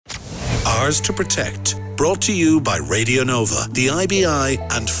Ours to Protect. Brought to you by Radio Nova, the IBI,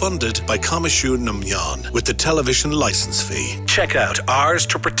 and funded by Coimisiún na Meán with the television licence fee. Check out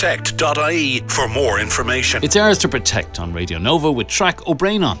ourstoprotect.ie for more information. It's Ours to Protect on Radio Nova with Track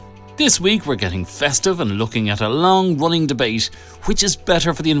O'Brien on. This week we're getting festive and looking at a long-running debate: which is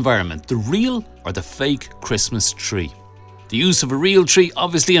better for the environment, the real or the fake Christmas tree? The use of a real tree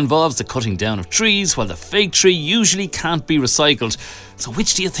obviously involves the cutting down of trees, while the fake tree usually can't be recycled. So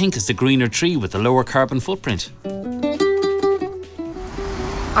which do you think is the greener tree with the lower carbon footprint?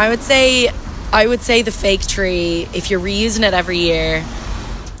 I would say the fake tree, if you're reusing it every year.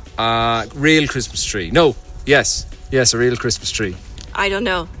 Real Christmas tree. No, yes, a real Christmas tree. I don't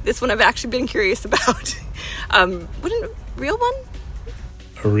know. This one I've actually been curious about. Wouldn't a real one?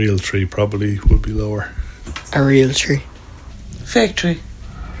 A real tree probably would be lower. A real tree. Fake tree.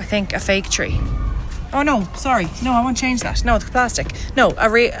 I think a fake tree. Oh no, sorry. No, I won't change that. No, the plastic. No,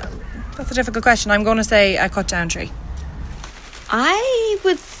 that's a difficult question. I'm going to say a cut down tree. I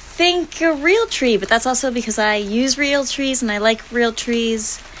would think a real tree, but that's also because I use real trees and I like real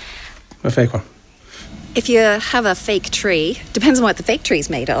trees. A fake one. If you have a fake tree, depends on what the fake tree is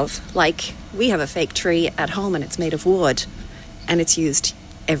made of. Like, we have a fake tree at home and it's made of wood and it's used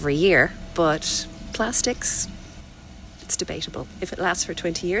every year. But plastics, it's debatable. If it lasts for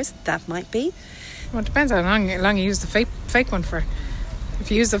 20 years, that might be. Well, it depends how long you use the fake one for.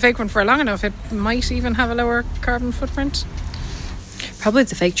 If you use the fake one for long enough, it might even have a lower carbon footprint. Probably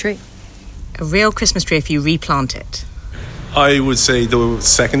the fake tree. A real Christmas tree if you replant it. I would say the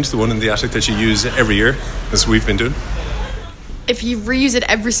second, the one in the attic that you use every year, as we've been doing. If you reuse it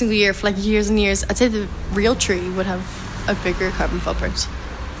every single year for like years and years, I'd say the real tree would have a bigger carbon footprint.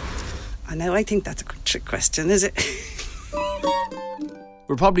 I know, I think that's a trick question, is it?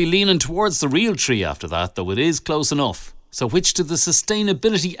 We're probably leaning towards the real tree after that, though it is close enough. So which do the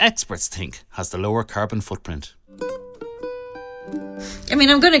sustainability experts think has the lower carbon footprint? I mean,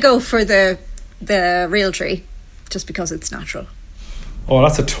 I'm going to go for the real tree, just because it's natural. Oh,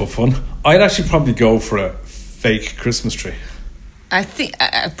 that's a tough one. I'd actually probably go for a fake Christmas tree. I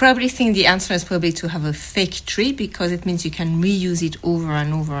probably think the answer is probably to have a fake tree, because it means you can reuse it over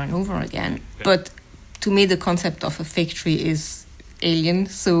and over and over again. Yeah. But to me, the concept of a fake tree is alien,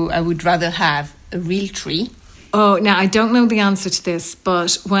 so I would rather have a real tree. Oh, now I don't know the answer to this,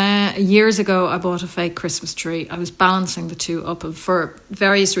 but when years ago I bought a fake Christmas tree, I was balancing the two up, and for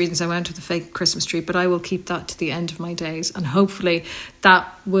various reasons I went with the fake Christmas tree, but I will keep that to the end of my days, and hopefully that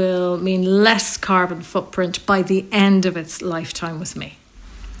will mean less carbon footprint by the end of its lifetime with me.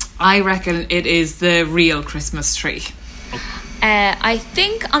 I reckon it is the real Christmas tree. I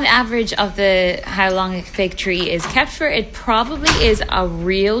think on the average of how long a fake tree is kept for, it probably is a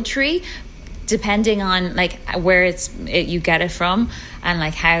real tree, depending on like where you get it from and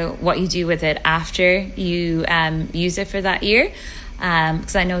like what you do with it after you use it for that year.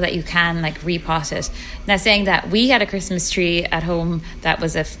 Because I know that you can like repot it. Now, saying that, we had a Christmas tree at home that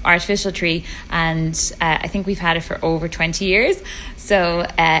was an artificial tree, and I think we've had it for over 20 years. So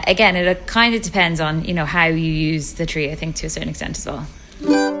again, it kind of depends on how you use the tree, I think, to a certain extent as well.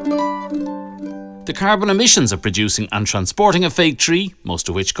 The carbon emissions of producing and transporting a fake tree, most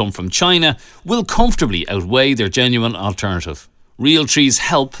of which come from China, will comfortably outweigh their genuine alternative. Real trees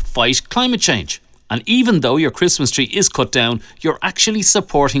help fight climate change. And even though your Christmas tree is cut down, you're actually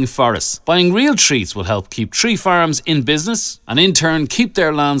supporting forests. Buying real trees will help keep tree farms in business, and in turn keep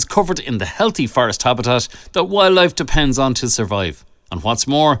their lands covered in the healthy forest habitat that wildlife depends on to survive. And what's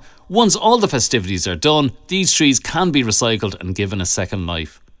more, once all the festivities are done, these trees can be recycled and given a second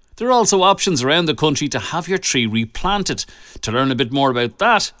life. There are also options around the country to have your tree replanted. To learn a bit more about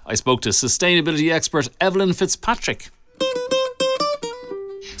that, I spoke to sustainability expert Evelyn Fitzpatrick.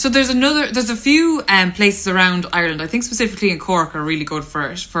 So there's a few places around Ireland, I think specifically in Cork, are really good for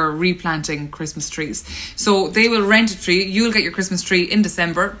it, for replanting Christmas trees. So they will rent a tree, you'll get your Christmas tree in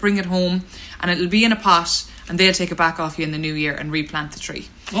December, bring it home, and it'll be in a pot, and they'll take it back off you in the new year and replant the tree.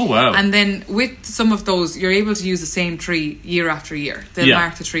 Oh, wow. And then with some of those, you're able to use the same tree year after year. They'll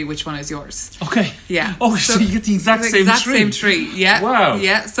mark the tree, which one is yours. Okay. Yeah. Oh, so you get the exact same tree. Yeah. Wow.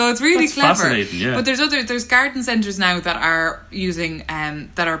 Yeah. So it's really That's clever. Fascinating, yeah. But there's garden centres now that are using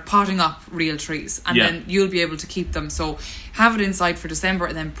that are potting up real trees, and then you'll be able to keep them. So have it inside for December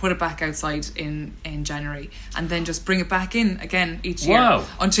and then put it back outside in January, and then just bring it back in again each year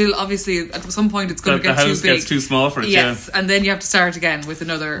until obviously at some point it's going to get too big. The house gets too small for it. Yes, and then you have to start again with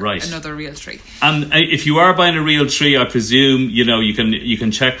another real tree. And if you are buying a real tree, I presume you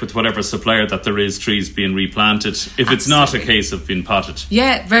can check with whatever supplier that there is trees being replanted. If it's not a case of being potted.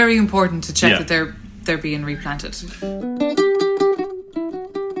 Yeah, very important to check that they're being replanted.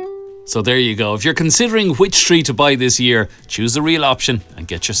 So there you go. If you're considering which tree to buy this year, choose the real option and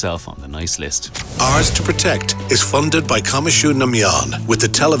get yourself on the nice list. Ours to Protect is funded by Coimisiún na Meán with the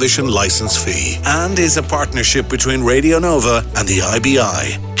television licence fee and is a partnership between Radio Nova and the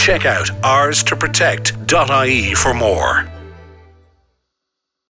IBI. Check out ourstoprotect.ie for more.